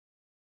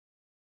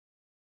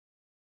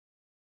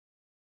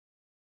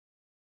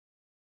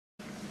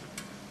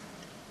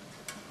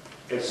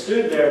it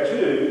stood there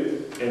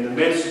too in the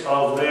midst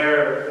of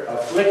their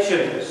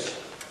afflictions.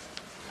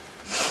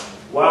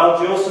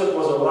 While Joseph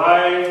was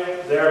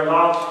alive, their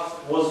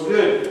lot was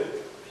good.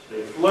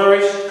 They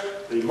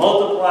flourished, they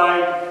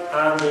multiplied,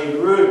 and they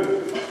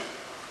grew.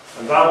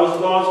 And that was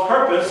God's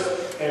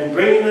purpose in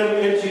bringing them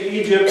into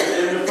Egypt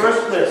in the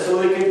first place, so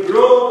they could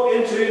grow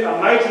into a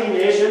mighty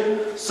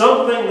nation,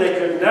 something they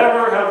could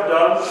never have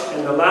done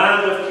in the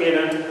land of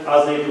Canaan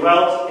as they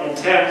dwelt in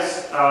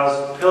tents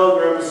as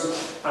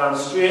pilgrims and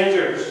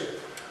strangers.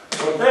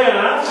 But then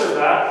after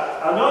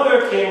that,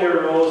 another king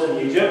arose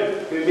in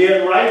Egypt who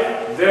made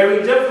life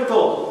very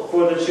difficult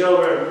for the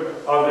children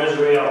of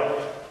Israel.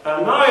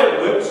 And now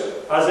it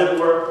looked as if it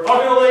were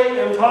utterly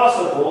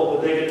impossible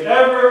that they could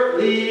ever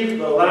leave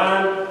the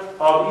land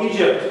of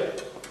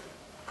Egypt.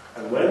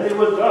 And when they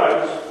would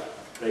doubt,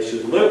 they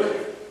should look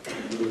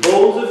to the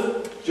bones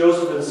of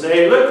Joseph and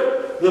say,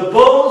 "Look, the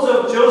bones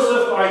of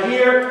Joseph are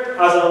here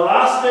as a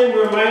lasting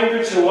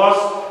reminder to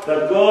us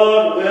that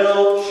God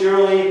will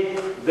surely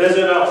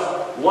visit us."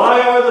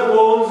 Why are the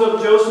bones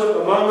of Joseph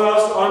among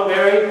us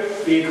unburied?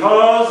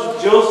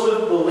 Because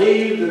Joseph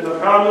believed in the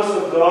promise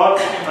of God,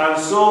 and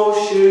so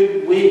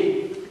should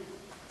we.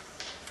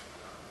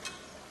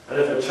 And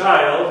if a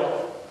child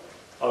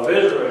of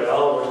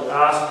Israel were to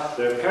ask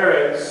their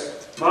parents,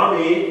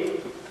 "Mommy,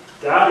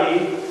 Daddy,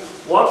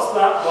 what's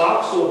that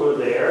box over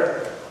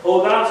there?"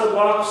 "Oh, that's a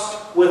box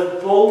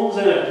with bones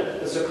in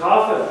it. It's a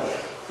coffin."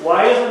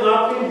 "Why has it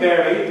not been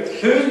buried?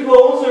 Whose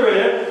bones are in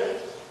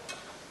it?"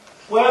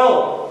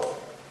 "Well,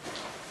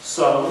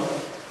 son,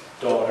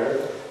 daughter,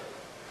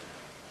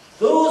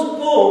 those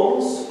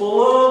bones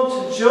belong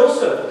to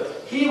Joseph.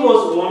 He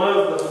was one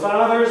of the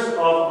fathers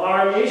of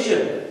our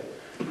nation.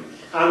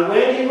 And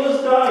when he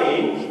was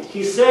dying,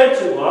 he said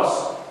to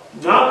us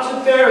not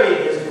to bury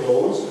his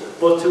bones,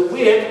 but to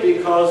wait,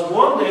 because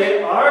one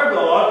day our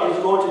God is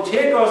going to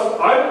take us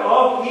out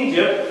of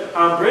Egypt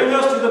and bring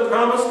us to the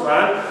promised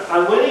land.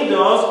 And when he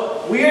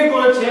does, we are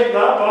going to take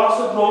that box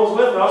of bones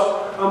with us,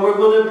 and we're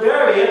going to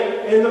bury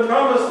it in the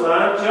promised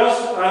land,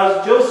 just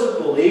as Joseph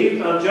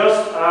believed and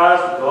just as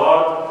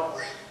God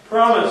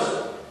promised."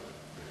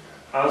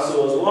 And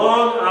so as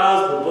long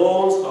as the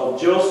bones of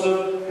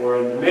Joseph were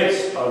in the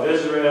midst of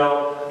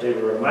Israel, they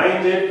were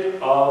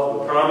reminded of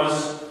the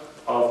promise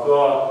of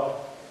God.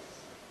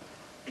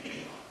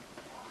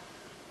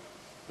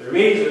 The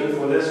reason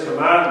for this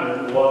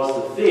commandment was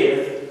the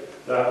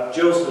faith that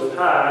Joseph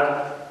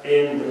had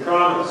in the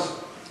promise.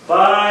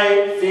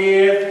 By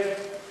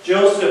faith,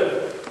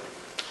 Joseph.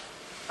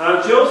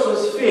 And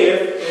Joseph's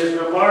faith is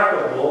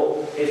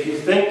remarkable if you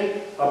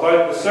think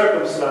about the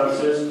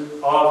circumstances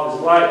of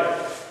his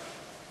life.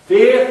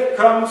 Faith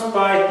comes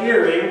by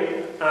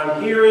hearing,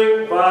 and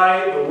hearing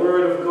by the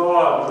Word of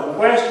God. And the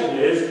question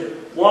is,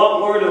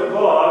 what Word of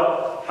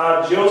God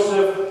had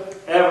Joseph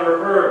ever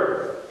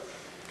heard?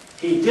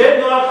 He did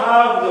not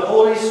have the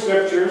Holy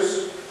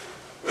Scriptures,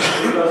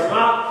 because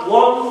not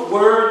one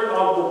word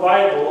of the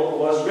Bible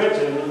was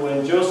written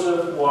when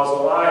Joseph was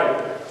alive.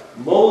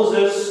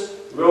 Moses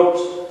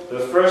wrote the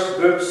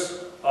first books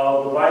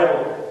of the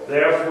Bible.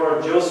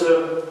 Therefore,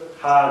 Joseph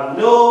had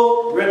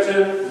no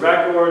written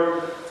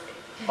record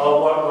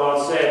of what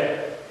God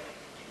said.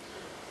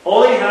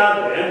 All he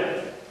had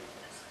then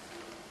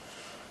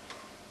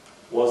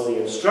was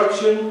the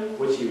instruction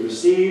which he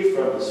received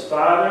from his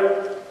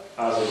father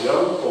as a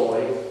young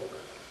boy,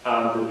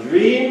 and the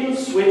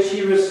dreams which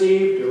he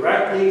received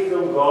directly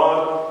from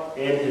God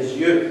in his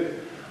youth.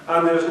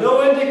 And there's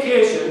no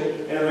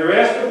indication in the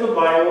rest of the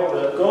Bible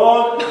that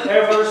God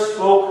ever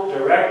spoke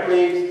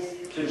directly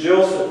to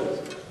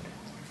Joseph.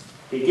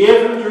 He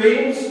gave him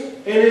dreams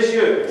in his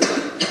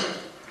youth,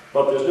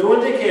 but there's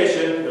no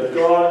indication that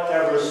God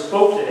ever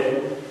spoke to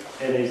him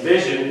in a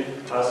vision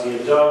as he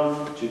had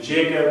done to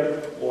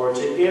Jacob or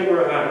to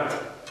Abraham.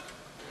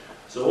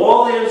 So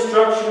all the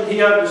instruction he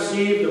had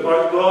received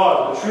about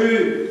God, the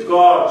true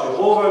God,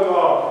 Jehovah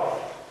God,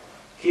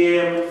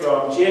 came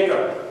from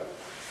Jacob.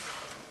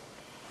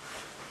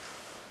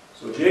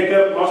 So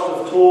Jacob must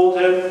have told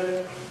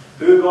him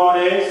who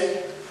God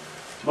is,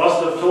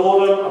 must have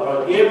told him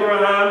about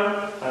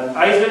Abraham and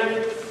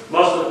Isaac,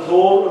 must have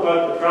told him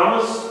about the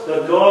promise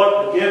that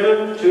God had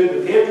given to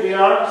the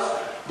patriarchs,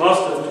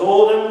 must have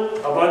told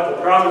him about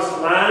the promised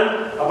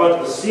land,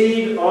 about the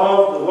seed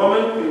of the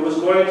woman who was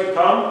going to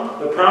come,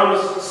 the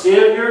promised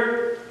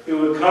Savior who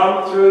would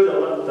come through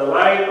the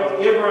line of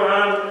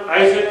Abraham,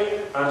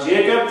 Isaac, and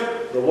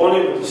Jacob, the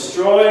one who would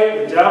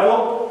destroy the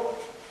devil,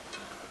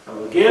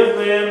 and would give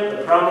them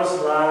the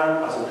promised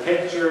land as a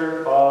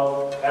picture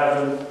of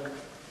heaven to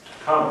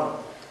come.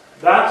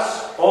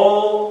 That's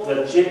all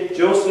that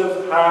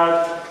Joseph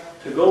had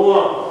to go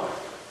on.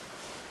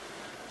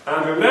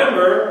 And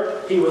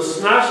remember, he was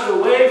snatched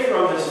away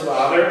from his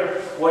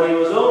father when he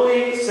was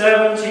only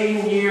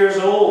 17 years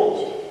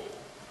old.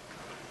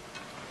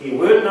 He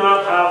would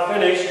not have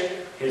finished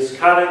his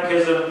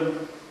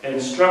catechism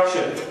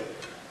instruction.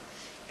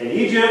 In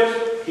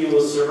Egypt, he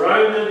was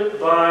surrounded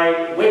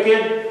by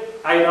wicked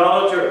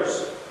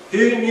idolaters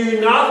who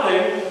knew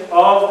nothing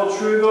of the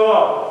true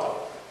God.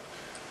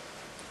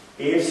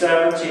 age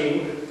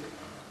 17,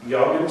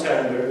 young and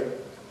tender,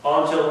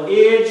 until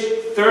age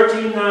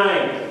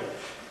 39.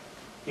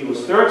 He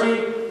was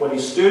 30 when he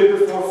stood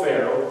before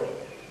Pharaoh.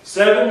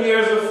 7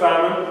 years of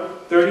famine,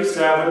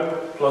 37,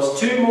 plus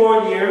 2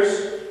 more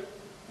years,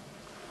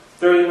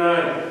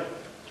 39.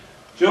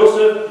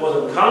 Joseph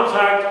was in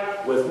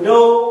contact with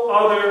no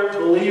other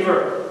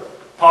believer.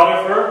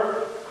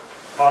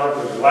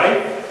 Potiphar's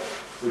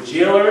wife, the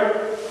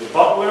jailer, the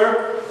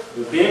butler,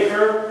 the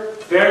baker,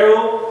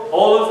 Pharaoh,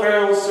 all of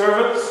Pharaoh's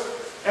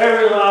servants,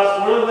 every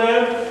last one of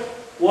them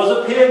was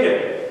a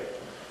pagan.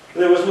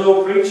 There was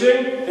no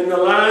preaching in the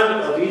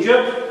land of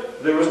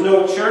Egypt. There was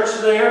no church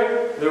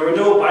there. There were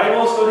no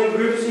Bible study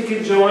groups he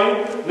could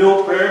join.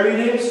 No prayer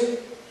meetings.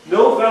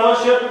 No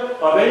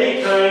fellowship of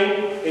any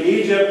kind in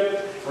Egypt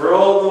for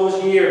all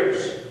those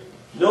years.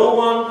 No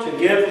one to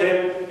give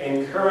him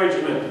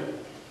encouragement.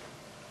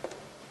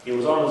 He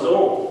was on his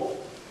own.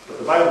 But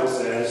the Bible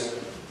says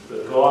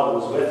that God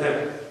was with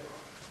him.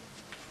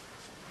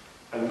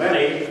 And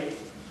many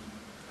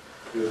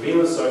who have been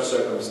in such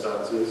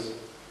circumstances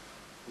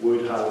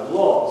would have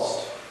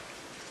lost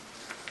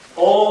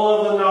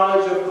all of the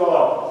knowledge of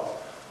God,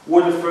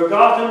 would have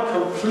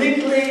forgotten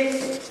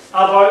completely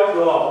about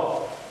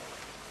God,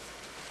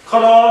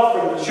 cut off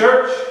from the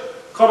church,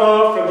 cut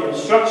off from the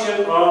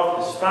instruction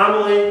of his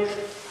family.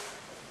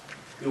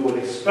 You would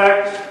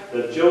expect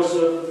that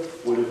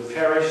Joseph would have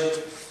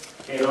perished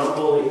in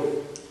unbelief.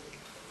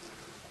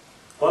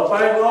 But by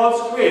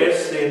God's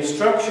grace, the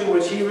instruction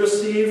which he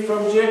received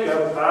from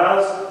Jacob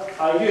as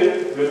a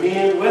youth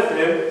remained with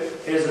him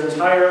his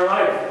entire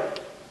life.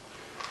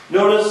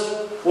 Notice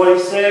what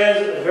he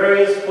says at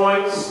various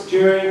points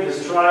during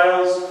his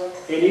trials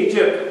in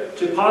Egypt.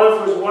 To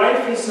Potiphar's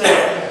wife he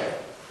said,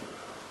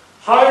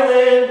 "How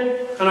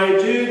then can I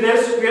do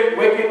this great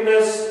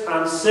wickedness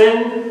and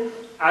sin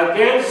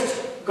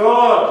against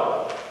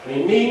God?" And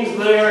he means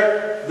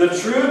there the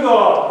true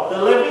God,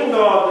 the living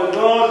God, the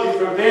God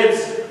who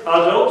forbids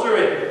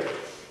adultery.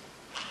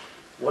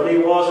 When he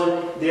was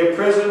in the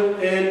prison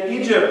in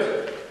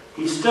Egypt,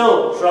 he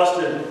still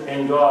trusted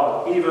in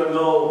God, even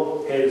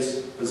though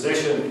his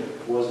position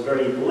was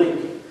very bleak.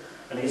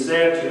 And he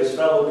said to his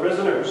fellow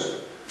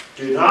prisoners,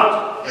 "Do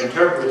not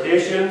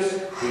interpretations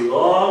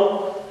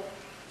belong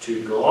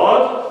to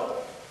God?"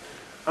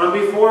 And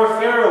before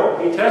Pharaoh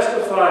he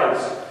testifies,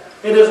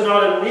 "It is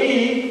not in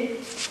me.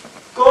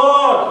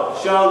 God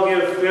shall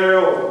give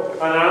Pharaoh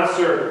an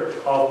answer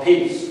of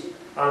peace."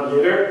 And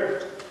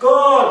later,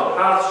 "God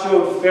hath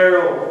showed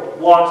Pharaoh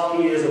what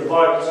he is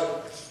about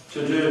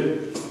to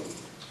do."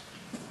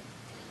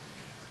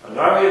 And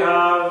now we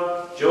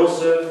have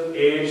Joseph,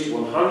 aged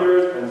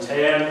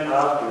 110,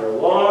 after a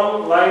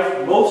long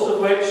life, most of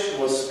which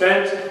was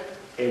spent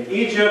in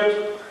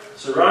Egypt,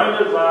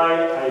 surrounded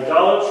by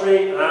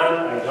idolatry and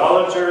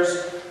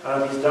idolaters,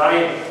 and he's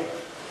dying.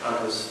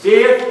 And his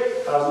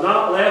faith has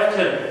not left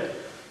him.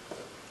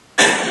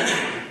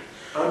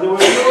 And there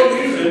was no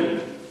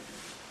reason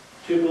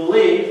to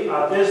believe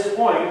at this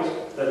point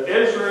that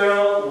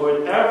Israel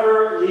would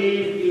ever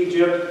leave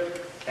Egypt,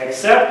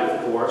 except,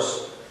 of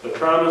course, the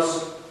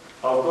promise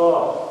of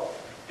God.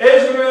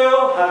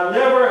 Israel had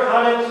never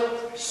had it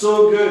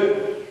so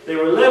good. They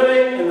were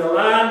living in the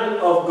land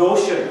of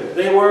Goshen.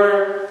 They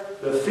were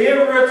the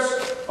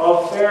favorites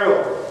of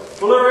Pharaoh,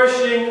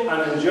 flourishing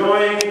and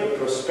enjoying the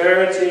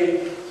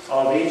prosperity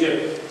of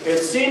Egypt. It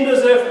seemed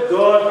as if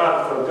God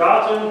had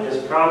forgotten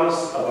his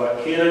promise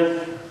about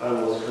Canaan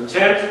and was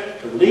content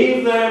to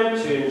leave them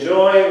to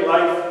enjoy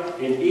life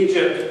in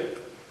Egypt.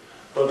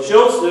 But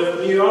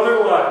Joseph knew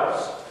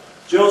otherwise.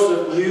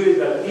 Joseph knew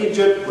that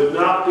Egypt would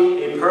not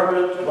be a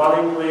permanent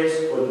dwelling place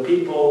for the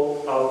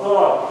people of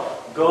God.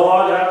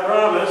 God had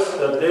promised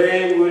that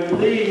they would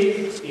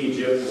leave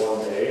Egypt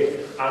one day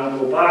and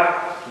go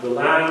back to the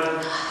land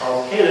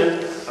of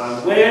Canaan.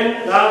 And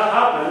when that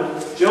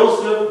happened,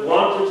 Joseph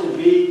wanted to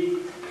be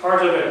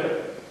part of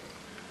it.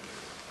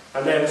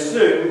 And then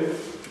soon,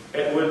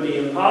 it would be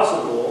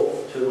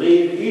impossible to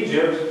leave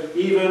Egypt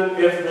even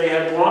if they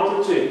had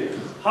wanted to.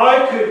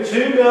 How could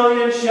 2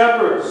 million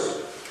shepherds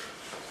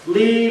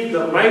leave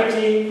the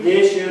mighty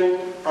nation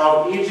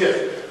of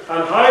Egypt?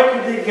 And how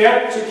could they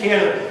get to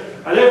Canaan?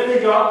 And if they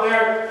got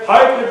there,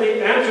 how could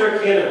they enter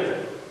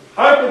Canaan?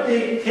 How could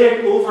they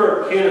take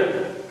over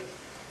Canaan?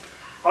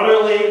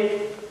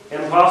 Utterly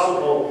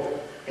impossible,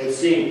 it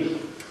seemed.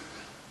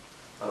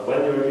 And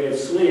when they were made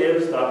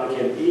slaves, that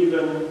became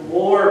even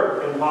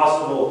more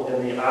impossible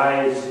in the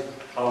eyes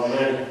of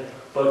many.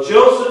 But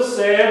Joseph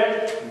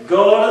said,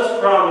 God has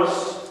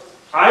promised.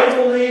 I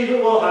believe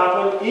it will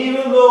happen,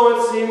 even though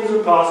it seems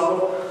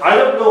impossible. I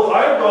don't know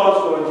how God's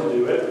going to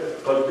do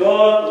it, but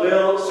God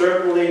will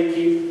certainly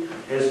keep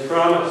his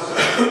promise.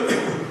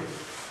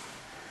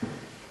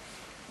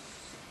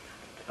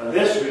 And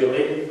this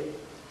really,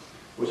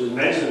 which is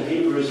mentioned in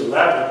Hebrews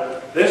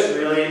 11, this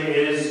really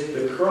is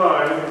the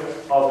crown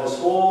of his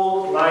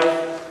whole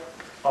life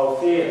of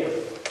faith.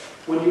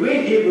 When you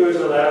read Hebrews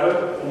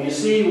 11 and you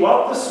see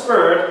what the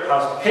Spirit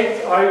has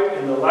picked out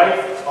in the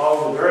life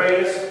of the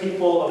various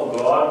people of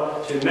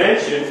God to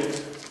mention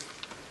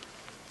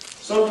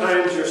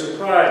Sometimes you're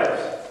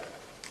surprised.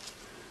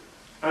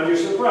 And you're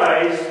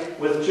surprised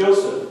with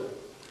Joseph.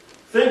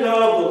 Think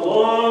of the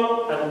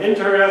long and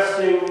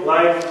interesting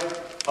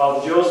life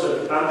of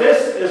Joseph. And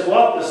this is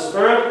what the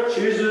Spirit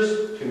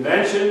chooses to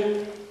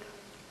mention.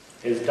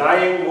 His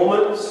dying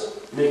moments,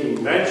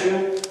 making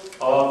mention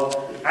of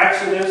the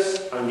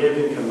Exodus and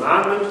giving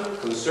commandment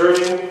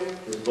concerning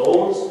his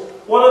bones.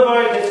 What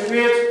about his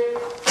great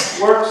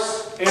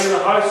works in the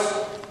house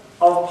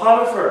of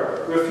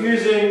Potiphar,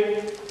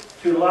 refusing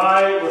to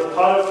lie with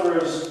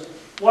Potiphar's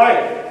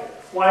wife?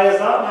 Why is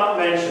that not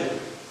mentioned?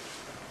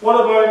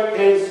 What about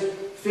his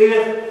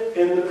faith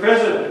in the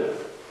prison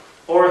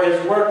or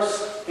his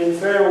works in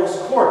Pharaoh's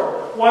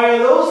court? Why are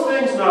those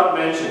things not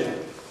mentioned?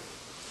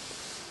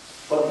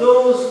 But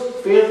those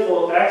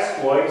faithful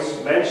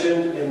exploits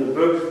mentioned in the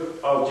book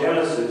of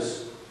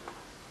Genesis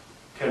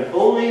can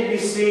only be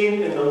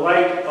seen in the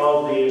light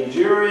of the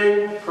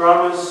enduring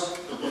promise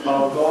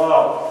of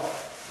God.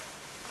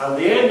 And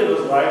the end of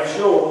his life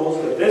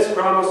shows that this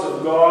promise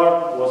of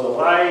God was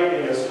alive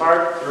in his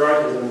heart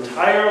throughout his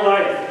entire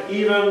life,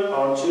 even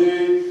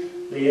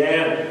unto the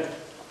end.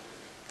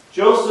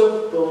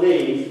 Joseph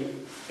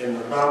believed in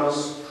the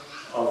promise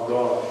of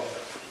God.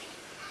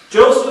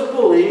 Joseph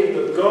believed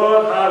that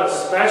God had a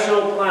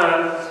special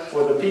plan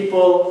for the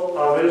people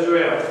of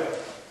Israel.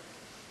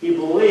 He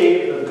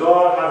believed that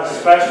God had a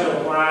special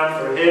plan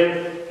for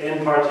him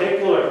in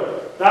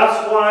particular.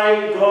 That's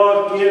why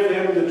God gave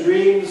him the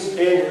dreams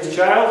in his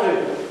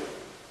childhood,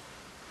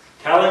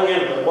 telling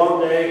him that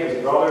one day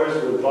his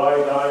brothers would bow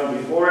down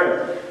before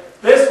him.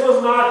 This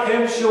was not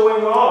him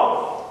showing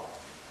off.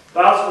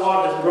 That's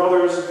what his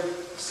brothers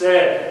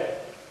said.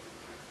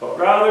 But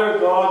rather,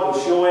 God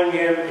was showing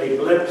him a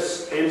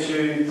glimpse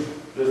into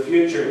the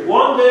future.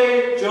 One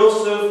day,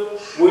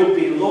 Joseph would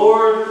be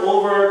Lord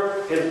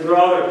over his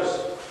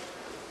brothers.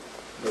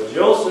 But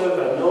Joseph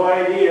had no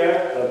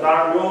idea that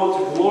that road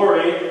to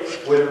glory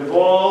would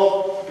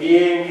involve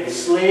being a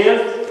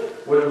slave,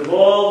 would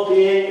involve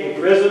being a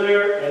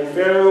prisoner in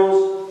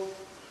Pharaoh's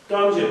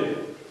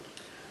dungeon.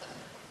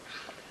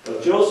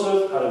 But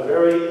Joseph had a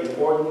very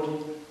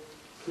important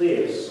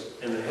place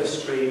in the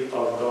history of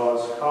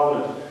God's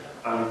covenant.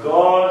 And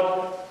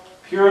God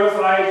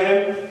purified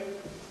him,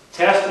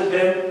 tested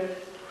him,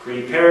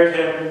 prepared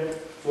him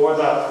for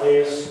that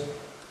place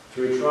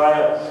through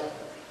trials.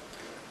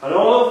 And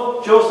all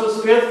of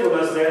Joseph's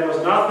faithfulness then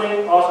was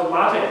nothing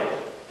automatic,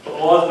 but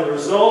was the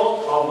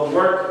result of the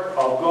work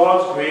of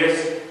God's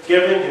grace,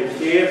 giving him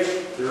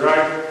faith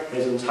throughout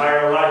his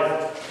entire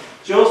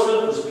life.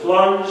 Joseph was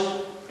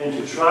plunged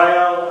into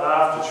trial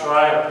after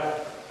trial,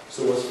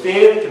 so his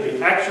faith could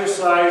be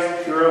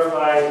exercised,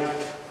 purified,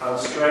 and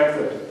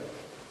strengthened.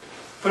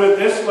 Put it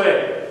this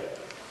way,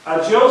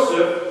 a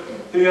Joseph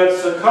who had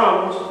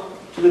succumbed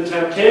to the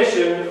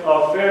temptation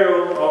of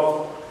Pharaoh,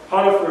 of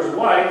Potiphar's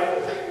wife,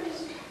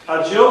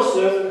 a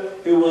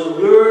Joseph who was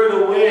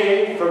lured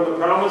away from the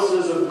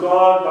promises of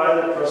God by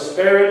the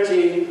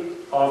prosperity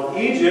of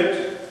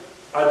Egypt,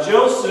 a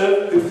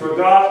Joseph who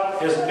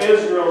forgot his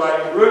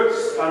Israelite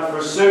roots and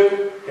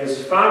forsook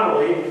his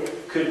family,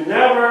 could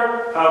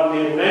never have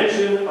made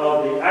mention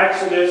of the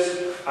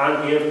Exodus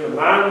and gave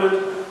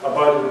commandment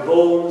about the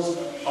bones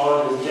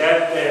on his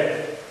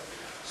deathbed.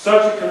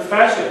 Such a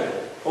confession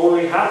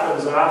only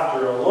happens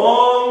after a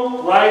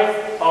long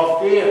life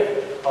of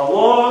faith, a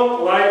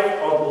long life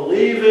of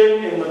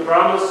believing in the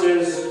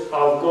promises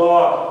of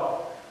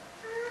God.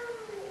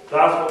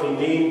 That's what we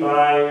mean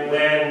by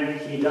when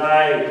he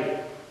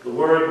died. The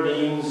word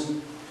means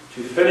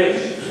to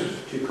finish,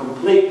 to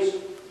complete,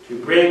 to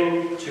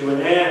bring to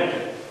an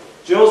end.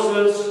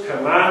 Joseph's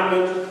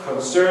commandment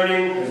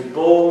concerning his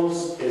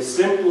bones is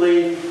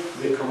simply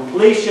the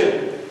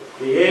completion,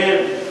 the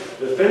end,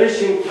 the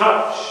finishing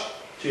touch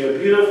to a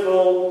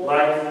beautiful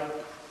life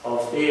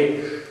of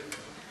faith.